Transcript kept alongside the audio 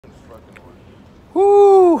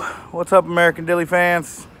Woo! What's up, American Dilly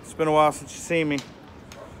fans? It's been a while since you've seen me,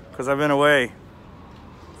 because I've been away.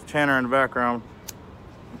 It's Tanner in the background.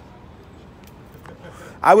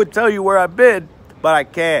 I would tell you where I've been, but I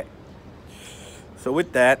can't. So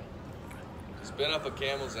with that, It's been up a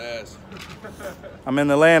camel's ass. I'm in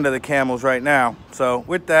the land of the camels right now. So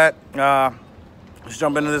with that, let's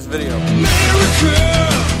jump into this video. America,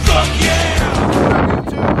 fuck yeah!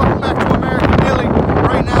 YouTube, welcome back to American Dilly.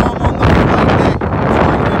 Right now I'm on the flight deck.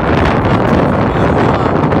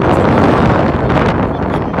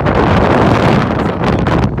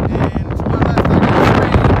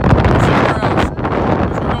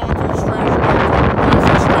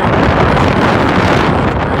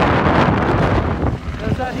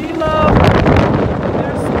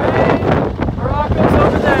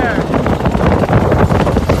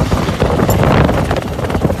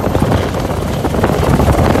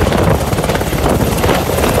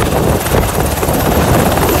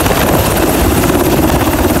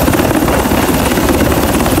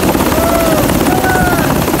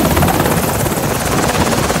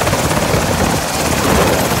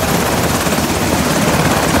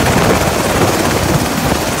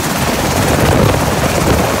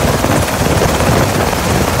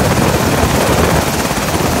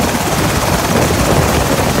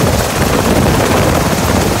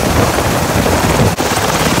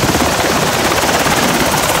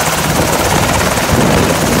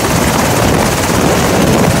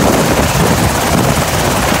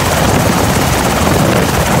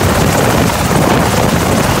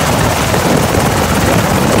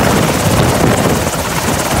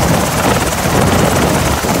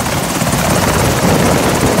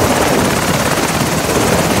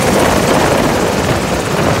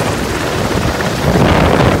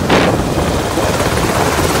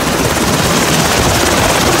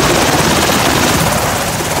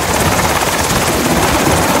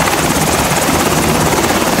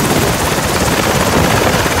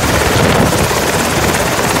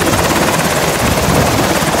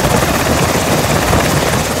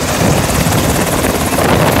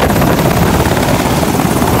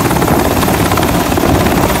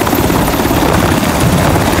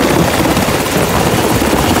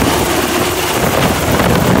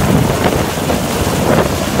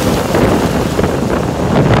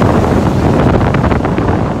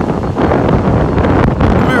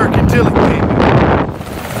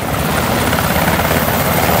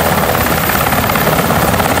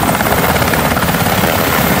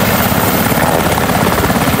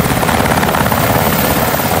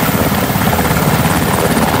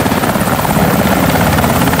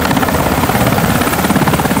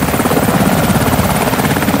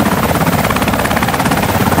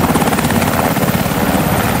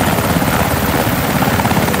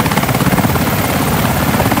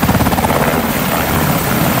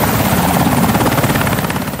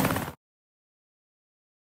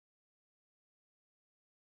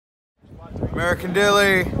 American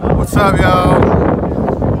Dilly, what's up, y'all?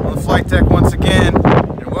 On the flight deck once again,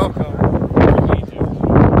 and welcome.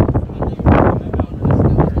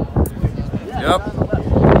 Yep.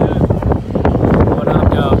 What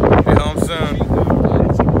up, yo? Be home soon.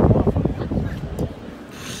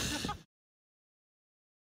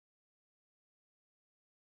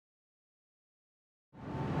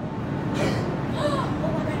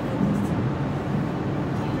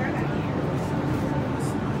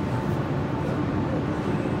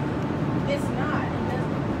 It's not. It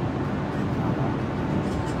doesn't.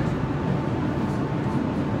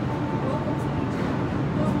 Welcome to Egypt.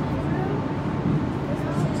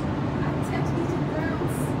 I touched Egypt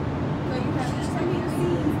grounds. So you have to tell me the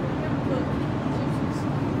scenes.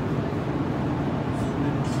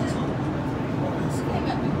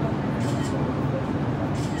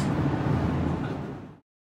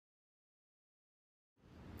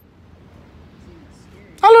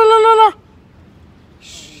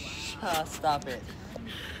 Stop it.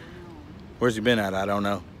 Where's he been at? I don't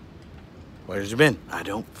know. Where's he been? I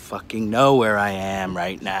don't fucking know where I am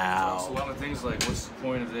right There's now. a lot of things like, what's the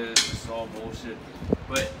point of this? This is all bullshit.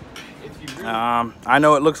 But if you really... I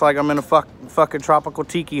know it looks like I'm in a fucking tropical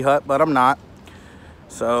tiki hut, but I'm not.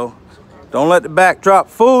 So, don't let the backdrop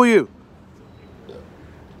fool you.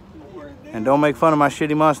 And don't make fun of my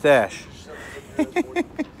shitty mustache.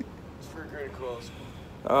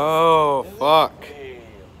 Oh, fuck.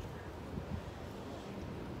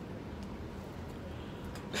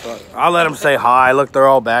 I'll let them say hi. Look, they're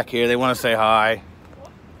all back here. They want to say hi.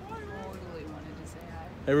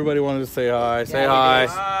 Everybody wanted to say hi. Say hi.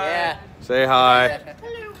 Yeah. Say hi.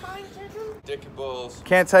 Dick and balls.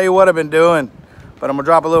 Can't tell you what I've been doing. But I'm gonna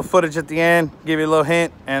drop a little footage at the end, give you a little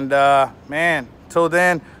hint. And man, till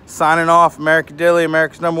then, signing off. American Dilly,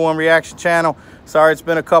 America's #1 reaction channel. Sorry it's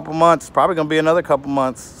been a couple months. Probably gonna be another couple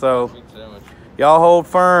months. So y'all hold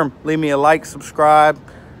firm. Leave me a like, subscribe,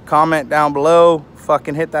 comment down below.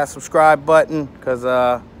 Fucking hit that subscribe button, because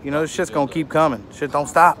you know this shit's gonna keep coming. Shit don't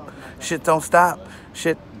stop. Shit don't stop.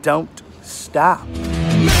 Shit don't stop.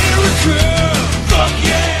 America.